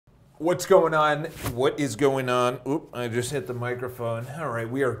What's going on? What is going on? Oop, I just hit the microphone. All right,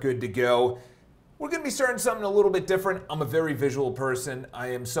 we are good to go. We're going to be starting something a little bit different. I'm a very visual person. I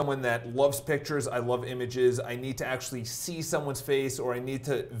am someone that loves pictures. I love images. I need to actually see someone's face, or I need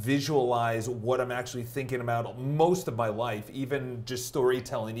to visualize what I'm actually thinking about most of my life, even just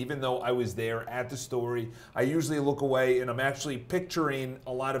storytelling. Even though I was there at the story, I usually look away and I'm actually picturing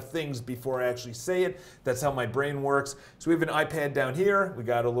a lot of things before I actually say it. That's how my brain works. So we have an iPad down here. We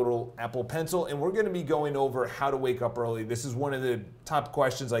got a little Apple Pencil, and we're going to be going over how to wake up early. This is one of the top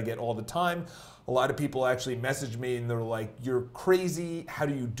questions I get all the time. A lot of people actually message me and they're like, you're crazy. How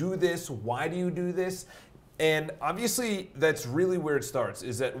do you do this? Why do you do this? And obviously that's really where it starts,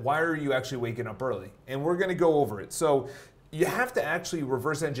 is that why are you actually waking up early? And we're gonna go over it. So you have to actually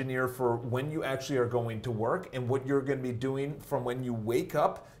reverse engineer for when you actually are going to work and what you're gonna be doing from when you wake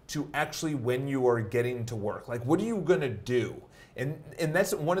up to actually when you are getting to work. Like, what are you gonna do? And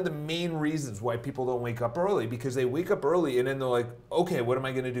that's one of the main reasons why people don't wake up early, because they wake up early and then they're like, okay, what am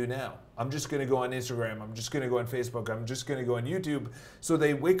I gonna do now? I'm just gonna go on Instagram, I'm just gonna go on Facebook, I'm just gonna go on YouTube. So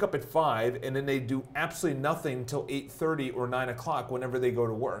they wake up at 5 and then they do absolutely nothing till 8:30 or 9 o'clock whenever they go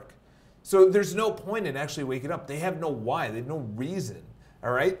to work. So there's no point in actually waking up. They have no why, they have no reason,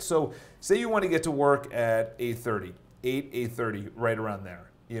 all right? So say you wanna get to work at 8:30, 8:30, right around there.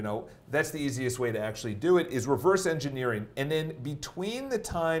 You know, that's the easiest way to actually do it, is reverse engineering. And then between the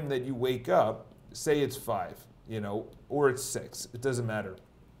time that you wake up, say it's 5, you know, or it's 6, it doesn't matter.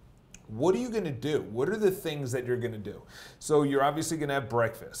 What are you gonna do? What are the things that you're gonna do? So you're obviously gonna have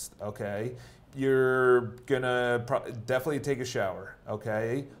breakfast, okay? You're gonna definitely take a shower,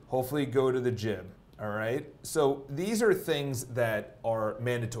 okay? Hopefully go to the gym, all right? So these are things that are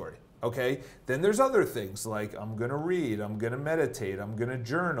mandatory. Okay, then there's other things like I'm gonna read, I'm gonna meditate, I'm gonna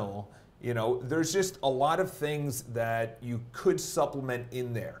journal. You know, there's just a lot of things that you could supplement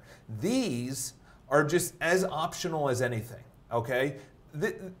in there. These are just as optional as anything, okay?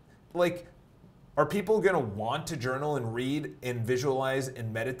 Like, are people gonna want to journal and read and visualize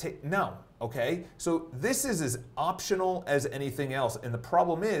and meditate? No, okay? So this is as optional as anything else. And the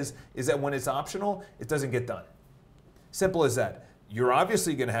problem is that when it's optional, it doesn't get done. Simple as that. You're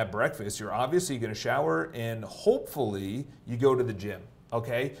obviously gonna have breakfast, you're obviously gonna shower, and hopefully you go to the gym,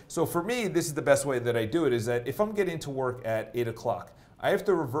 okay? So for me, this is the best way that I do it, is that if I'm getting to work at 8 o'clock, I have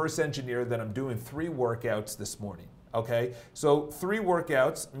to reverse engineer that I'm doing 3 workouts this morning, okay? So 3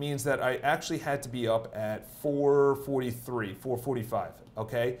 workouts means that I actually had to be up at 4:43, 4:45,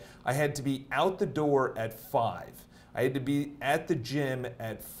 okay? I had to be out the door at 5. I had to be at the gym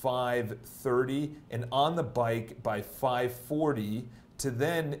at 5:30 and on the bike by 5:40 to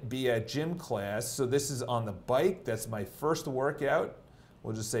then be at gym class. So this is on the bike. That's my first workout.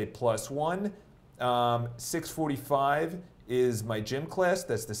 We'll just say +1. 6:45 is my gym class.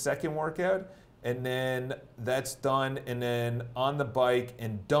 That's the second workout. And then that's done. And then on the bike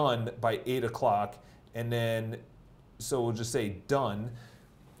and done by 8 o'clock. And then, so we'll just say done.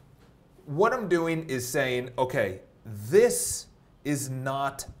 What I'm doing is saying, okay, this is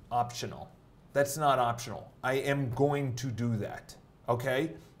not optional. That's not optional. I am going to do that,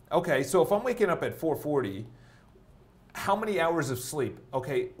 okay? Okay, so if I'm waking up at 4:40, how many hours of sleep?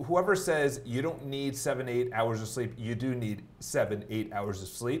 Okay, whoever says you don't need 7, 8 hours of sleep, you do need 7, 8 hours of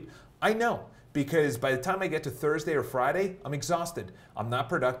sleep. I know, because by the time I get to Thursday or Friday, I'm exhausted. I'm not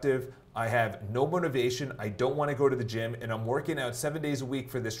productive. I have no motivation. I don't want to go to the gym, and I'm working out 7 days a week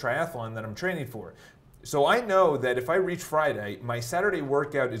for this triathlon that I'm training for. So I know that if I reach Friday, my Saturday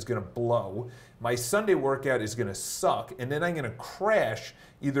workout is gonna blow, my Sunday workout is gonna suck, and then I'm gonna crash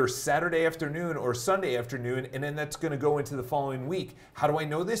either Saturday afternoon or Sunday afternoon, and then that's gonna go into the following week. How do I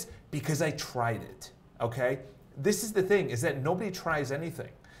know this? Because I tried it, okay? This is the thing, is that nobody tries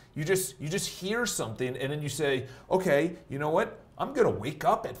anything. You just hear something and then you say, okay, you know what? I'm gonna wake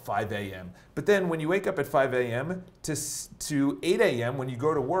up at 5 a.m. But then when you wake up at 5 a.m. to 8 a.m. when you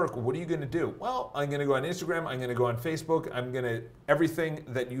go to work, what are you gonna do? Well, I'm gonna go on Instagram, I'm gonna go on Facebook, I'm gonna, everything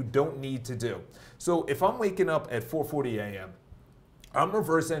that you don't need to do. So if I'm waking up at 4:40 a.m., I'm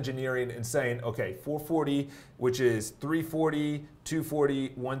reverse engineering and saying, okay, 4:40, which is 3:40,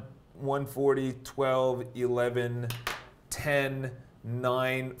 2:40, 1:40, 12, 11, 10,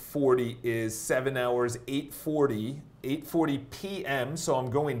 9:40 is 7 hours, 8:40 p.m. So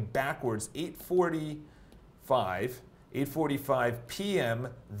I'm going backwards, 8:45 p.m.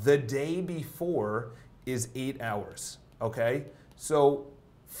 the day before is 8 hours, okay? So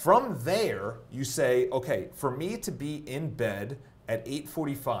from there, you say, okay, for me to be in bed at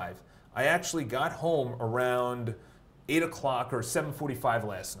 8:45, I actually got home around 8 o'clock or 7:45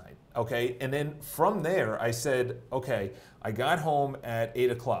 last night, okay? And then from there, I said, okay, I got home at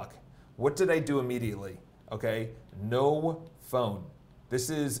 8 o'clock. What did I do immediately? Okay, no phone. This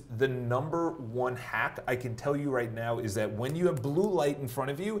is the #1 hack I can tell you right now, is that when you have blue light in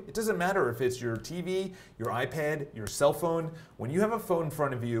front of you, it doesn't matter if it's your TV, your iPad, your cell phone. When you have a phone in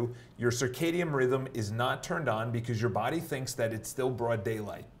front of you, your circadian rhythm is not turned on because your body thinks that it's still broad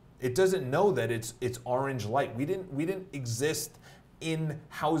daylight. It doesn't know that it's orange light. We didn't exist in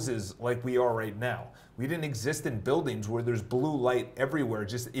houses like we are right now. We didn't exist in buildings where there's blue light everywhere,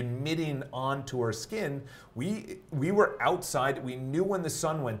 just emitting onto our skin. We were outside. We knew when the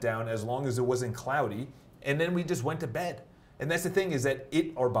sun went down as long as it wasn't cloudy, and then we just went to bed. And that's the thing, is that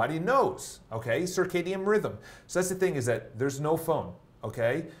our body knows, okay? Circadian rhythm. So that's the thing, is that there's no phone,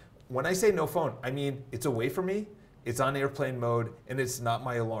 okay? When I say no phone, I mean it's away from me, it's on airplane mode, and it's not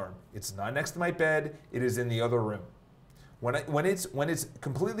my alarm. It's not next to my bed, it is in the other room. When it's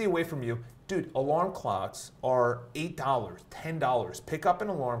completely away from you, dude, alarm clocks are $8, $10. Pick up an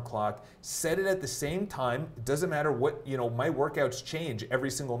alarm clock, set it at the same time. It doesn't matter what, my workouts change every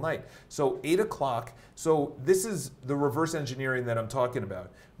single night. So 8 o'clock, so this is the reverse engineering that I'm talking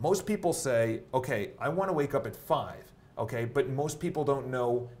about. Most people say, okay, I want to wake up at 5. Okay, but most people don't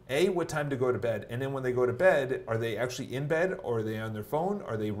know, A, what time to go to bed, and then when they go to bed, are they actually in bed, or are they on their phone,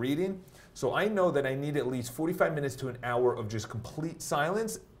 are they reading? So I know that I need at least 45 minutes to an hour of just complete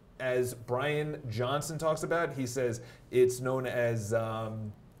silence. As Brian Johnson talks about, he says it's known as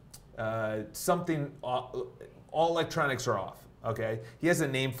something, all electronics are off, okay? He has a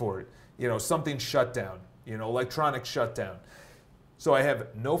name for it, something shut down, electronic shutdown. So I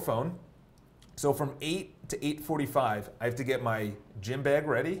have no phone. So from 8 to 8:45, I have to get my gym bag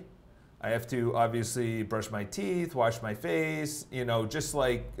ready. I have to obviously brush my teeth, wash my face, just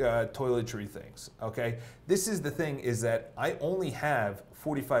like toiletry things, okay? This is the thing, is that I only have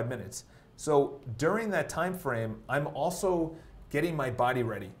 45 minutes. So during that time frame, I'm also getting my body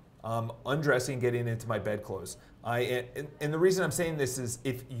ready, undressing, getting into my bedclothes. And the reason I'm saying this is,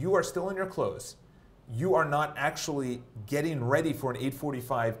 if you are still in your clothes, you are not actually getting ready for an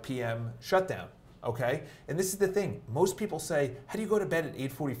 8:45 p.m. shutdown, okay? And this is the thing. Most people say, how do you go to bed at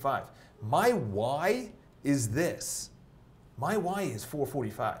 8:45? My why is this. My why is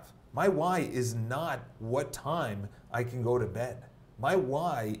 4:45. My why is not what time I can go to bed. My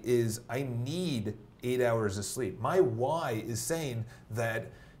why is I need 8 hours of sleep. My why is saying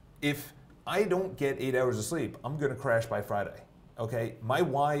that if I don't get 8 hours of sleep, I'm gonna crash by Friday. Okay, my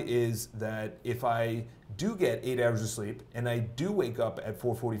why is that if I do get 8 hours of sleep and I do wake up at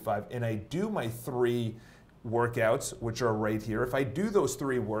 4:45 and I do my 3 workouts, which are right here, if I do those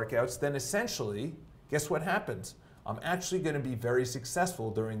 3 workouts, then essentially, guess what happens? I'm actually going to be very successful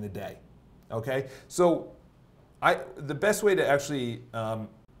during the day. Okay, so the best way to actually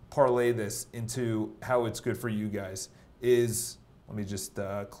parlay this into how it's good for you guys is, let me just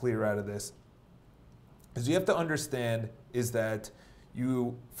clear out of this, is you have to understand is that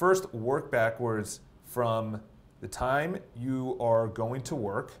you first work backwards from the time you are going to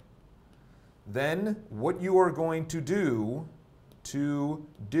work, then what you are going to do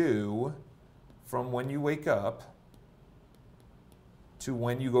from when you wake up to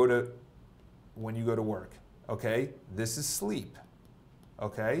when you go to work. Okay, this is sleep.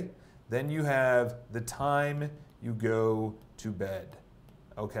 Okay, then you have the time you go to bed.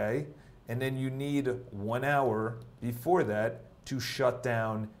 Okay, and then you need 1 hour before that to shut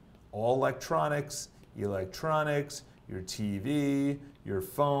down all electronics, your TV, your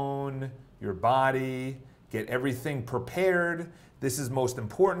phone, your body, get everything prepared. This is most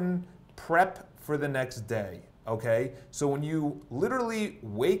important, prep for the next day, okay? So when you literally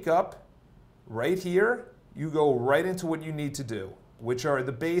wake up right here, you go right into what you need to do, which are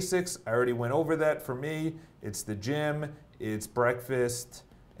the basics. I already went over that. For me, it's the gym, it's breakfast,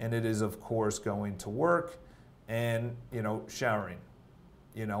 and it is, of course, going to work and, showering,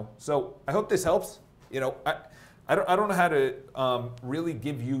 So I hope this helps. I don't know how to really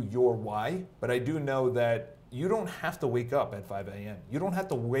give you your why, but I do know that you don't have to wake up at 5 a.m. You don't have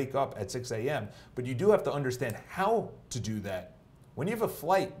to wake up at 6 a.m., but you do have to understand how to do that. When you have a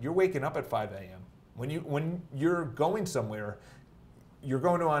flight, you're waking up at 5 a.m. When you're going somewhere, you're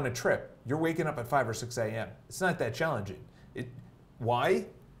going on a trip, you're waking up at 5 or 6 a.m. It's not that challenging. Why?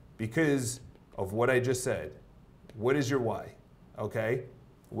 Because of what I just said. What is your why? Okay?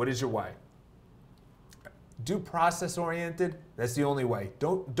 What is your why? Do process oriented. That's the only way.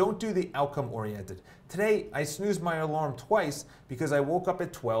 Don't do the outcome oriented. Today I snoozed my alarm twice because I woke up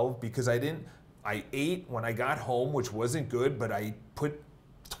at 12 because I ate when I got home, which wasn't good, but I put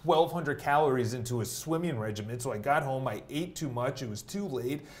 1,200 calories into a swimming regimen. So I got home, I ate too much, it was too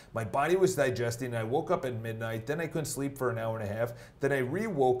late, my body was digesting, I woke up at midnight, then I couldn't sleep for an hour and a half, then I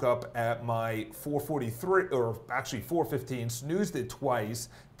re-woke up at my 4:43, or actually 4:15, snoozed it twice,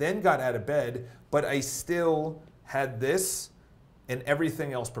 then got out of bed, but I still had this and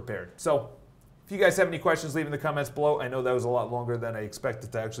everything else prepared. So if you guys have any questions, leave in the comments below. I know that was a lot longer than I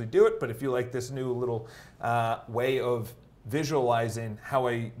expected to actually do it, but if you like this new little way of visualizing how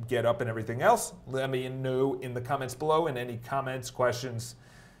I get up and everything else, let me know in the comments below. And any comments, questions,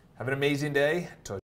 have an amazing day.